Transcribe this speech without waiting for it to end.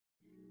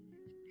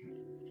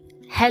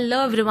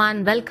Hello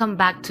everyone, welcome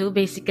back to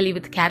Basically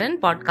with Karen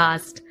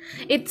podcast.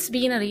 It's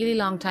been a really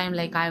long time,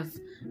 I've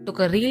took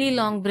a really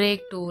long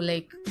break to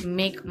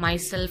make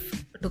myself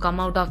to come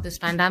out of this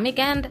pandemic,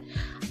 and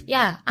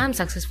yeah, I'm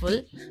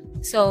successful.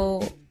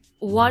 So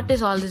what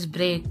is all this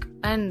break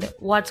and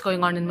what's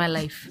going on in my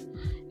life?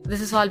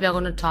 This is all we are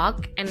going to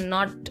talk, and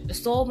not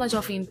so much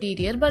of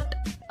interior but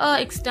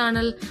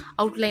external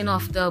outline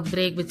of the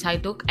break which I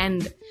took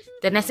and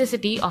the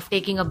necessity of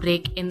taking a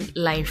break in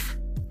life.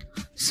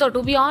 So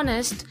to be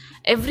honest,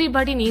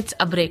 everybody needs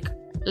a break.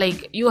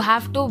 You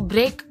have to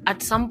break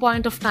at some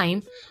point of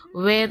time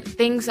where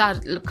things are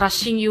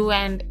crushing you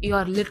and you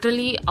are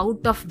literally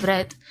out of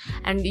breath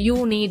and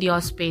you need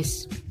your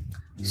space.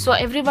 So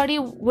everybody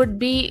would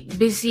be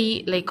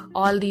busy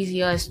all these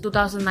years.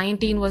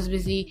 2019 was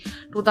busy,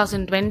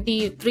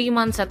 2020, 3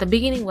 months at the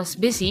beginning was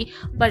busy,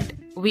 but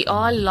we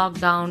all locked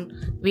down,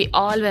 we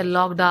all were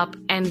locked up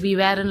and we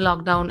were in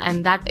lockdown,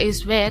 and that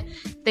is where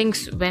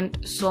things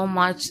went so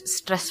much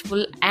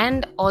stressful,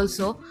 and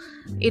also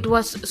it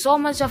was so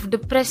much of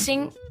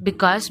depressing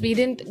because we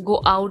didn't go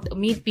out,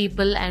 meet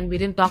people, and we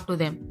didn't talk to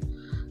them.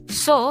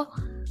 So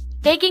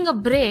taking a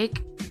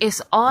break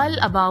is all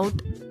about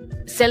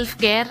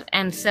self-care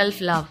and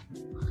self-love.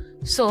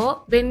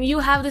 So when you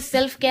have this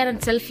self-care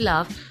and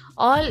self-love,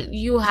 all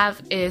you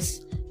have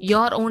is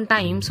your own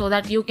time so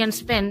that you can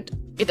spend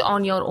it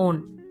on your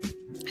own.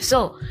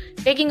 So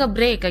taking a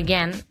break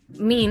again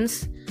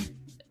means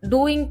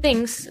doing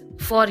things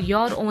for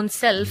your own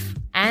self,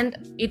 and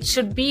it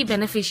should be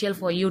beneficial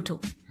for you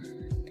too.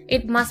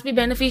 It must be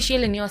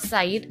beneficial in your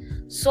side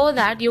so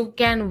that you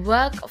can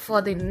work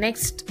for the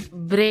next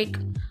break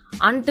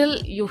until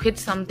you hit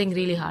something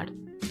really hard.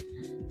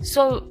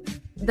 So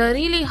the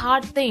really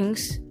hard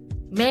things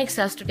makes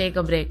us to take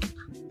a break.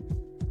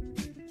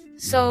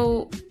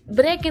 So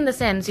break in the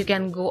sense you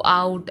can go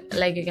out,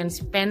 you can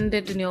spend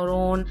it in your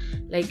own,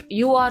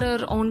 you are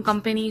your own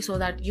company, so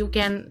that you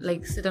can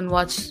sit and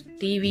watch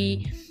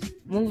TV,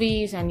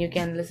 movies, and you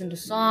can listen to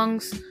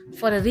songs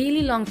for a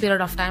really long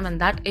period of time, and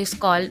that is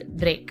called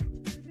break.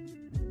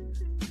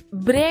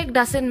 Break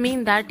doesn't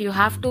mean that you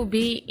have to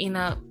be in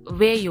a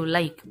way you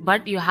like,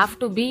 but you have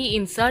to be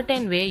in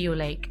certain way you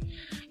like.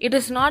 It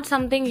is not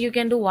something you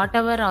can do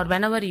whatever or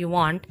whenever you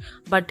want,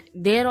 but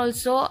there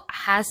also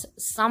has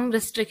some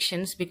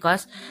restrictions,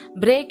 because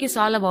break is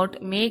all about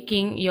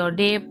making your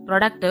day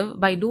productive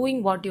by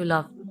doing what you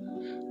love.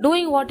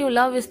 Doing what you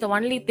love is the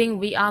only thing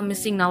we are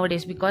missing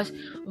nowadays, because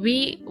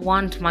we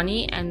want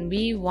money and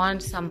we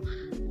want some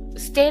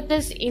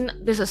status in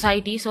the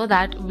society, so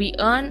that we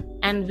earn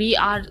and we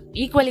are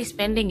equally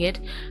spending it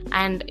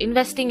and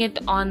investing it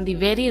on the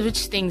very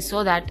rich things,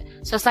 so that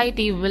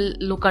society will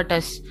look at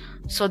us.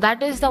 So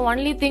that is the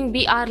only thing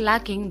we are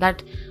lacking,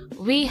 that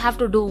we have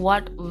to do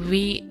what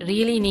we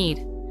really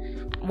need,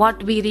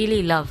 what we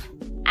really love.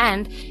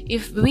 And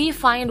if we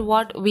find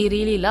what we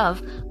really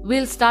love,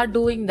 we'll start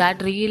doing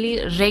that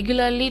really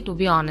regularly, to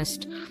be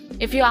honest.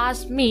 If you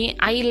ask me,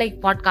 I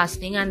like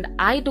podcasting, and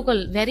I took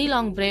a very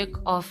long break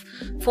of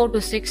 4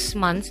 to 6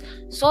 months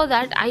so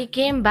that I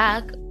came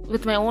back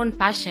with my own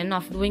passion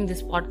of doing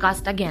this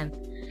podcast again.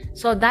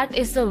 So that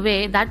is the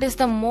way, that is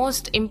the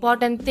most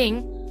important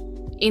thing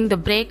in the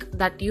break,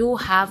 that you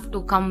have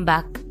to come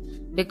back,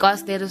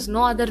 because there is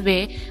no other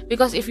way.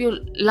 Because if you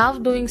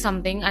love doing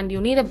something and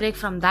you need a break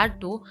from that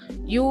too,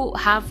 you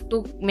have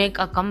to make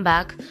a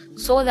comeback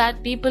so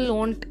that people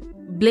won't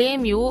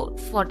blame you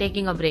for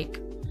taking a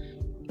break.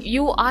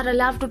 You are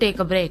allowed to take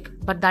a break,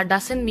 but that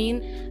doesn't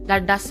mean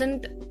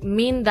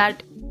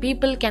that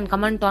people can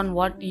comment on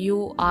what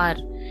you are,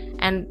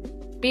 and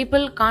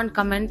people can't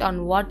comment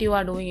on what you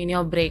are doing in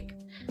your break,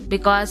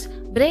 because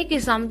break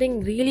is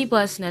something really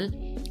personal.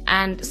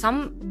 And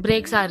some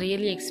breaks are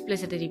really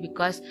explicitly,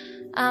 because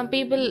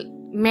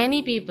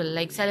many people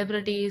like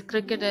celebrities,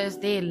 cricketers,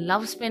 they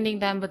love spending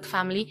time with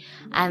family,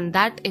 and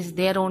that is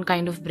their own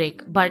kind of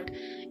break. But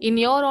in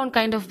your own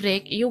kind of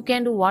break, you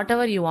can do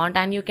whatever you want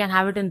and you can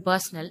have it in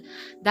personal.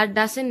 That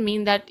doesn't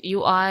mean that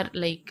you are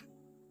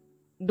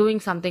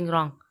doing something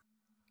wrong.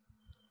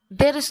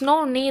 There is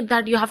no need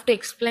that you have to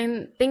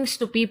explain things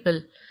to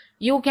people.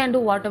 You can do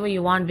whatever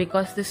you want,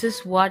 because this is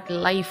what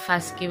life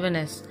has given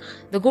us.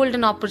 The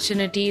golden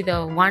opportunity,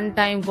 the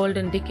one-time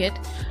golden ticket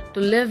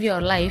to live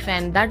your life,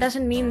 and that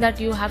doesn't mean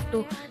that you have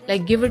to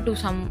give it to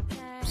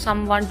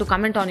someone to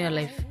comment on your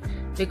life,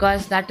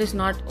 because that is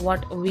not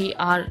what we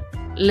are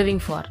living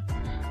for.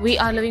 We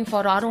are living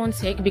for our own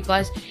sake,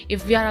 because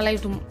if we are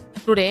alive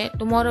today,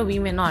 tomorrow we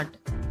may not.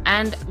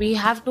 And we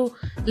have to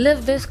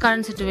live this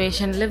current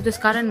situation, live this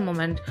current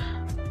moment,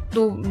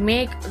 to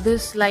make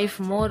this life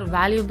more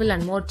valuable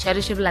and more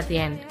cherishable at the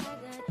end.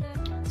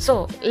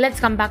 So let's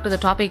come back to the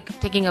topic,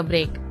 taking a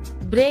break.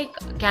 Break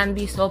can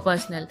be so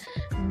personal.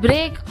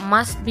 Break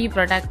must be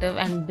productive,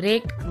 and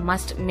break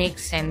must make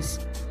sense.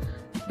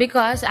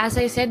 Because as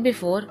I said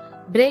before,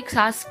 breaks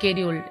are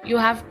scheduled. You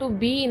have to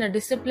be in a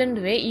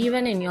disciplined way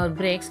even in your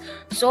breaks,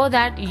 so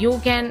that you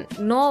can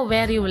know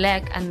where you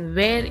lack and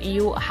where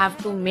you have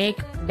to make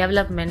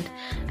development,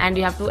 and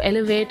you have to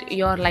elevate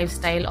your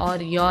lifestyle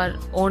or your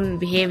own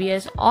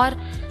behaviors or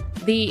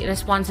the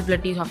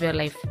responsibilities of your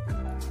life.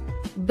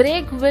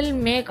 Break will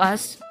make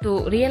us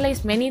to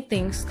realize many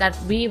things that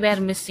we were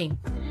missing.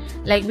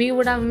 Like we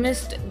would have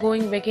missed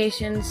going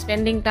vacations,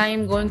 spending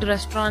time, going to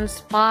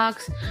restaurants,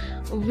 parks.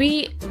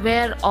 We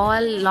were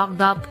all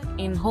locked up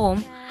in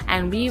home,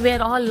 and we were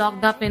all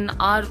locked up in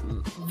our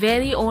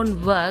very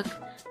own work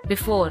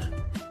before.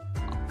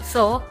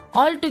 So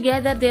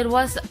altogether there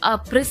was a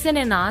prison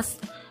in us,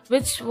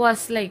 which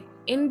was like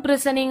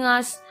imprisoning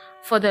us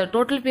for the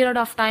total period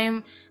of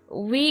time.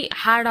 We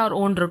had our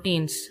own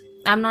routines.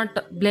 I'm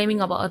not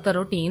blaming about the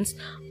routines,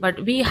 but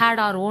we had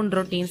our own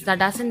routines. That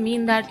doesn't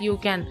mean that you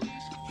can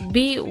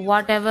be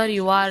whatever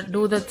you are,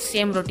 do the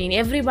same routine.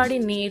 Everybody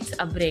needs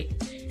a break.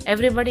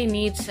 Everybody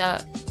needs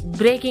a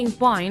breaking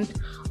point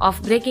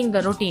of breaking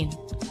the routine.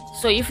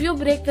 So if you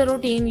break the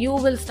routine, you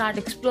will start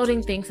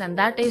exploring things, and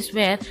that is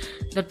where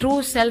the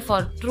true self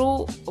or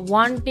true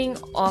wanting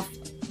of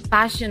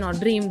passion or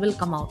dream will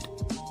come out.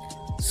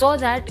 So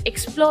that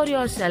explore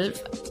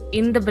yourself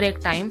in the break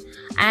time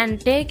and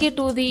take it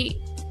to the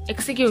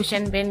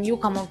execution when you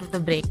come out of the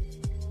break.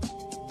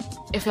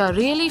 If you're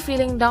really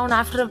feeling down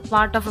after a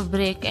part of a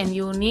break and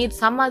you need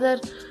some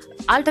other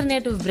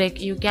alternative break,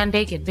 you can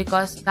take it,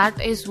 because that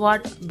is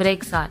what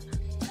breaks are.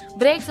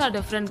 Breaks are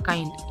different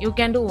kind. You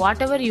can do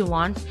whatever you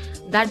want.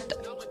 That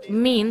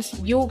means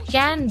you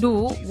can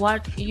do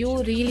what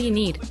you really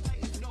need.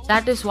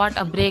 That is what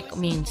a break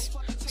means.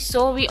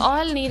 So we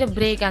all need a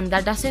break, and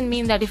that doesn't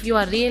mean that if you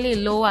are really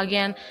low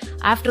again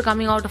after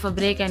coming out of a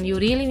break and you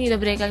really need a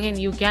break again,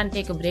 you can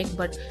take a break,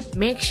 but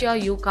make sure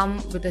you come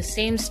with the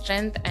same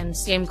strength and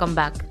same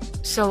comeback.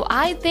 So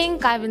I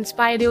think I've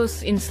inspired you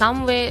in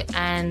some way,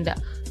 and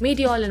meet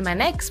you all in my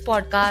next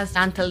podcast.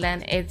 Until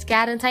then, it's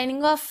Karen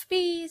signing off.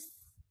 Peace.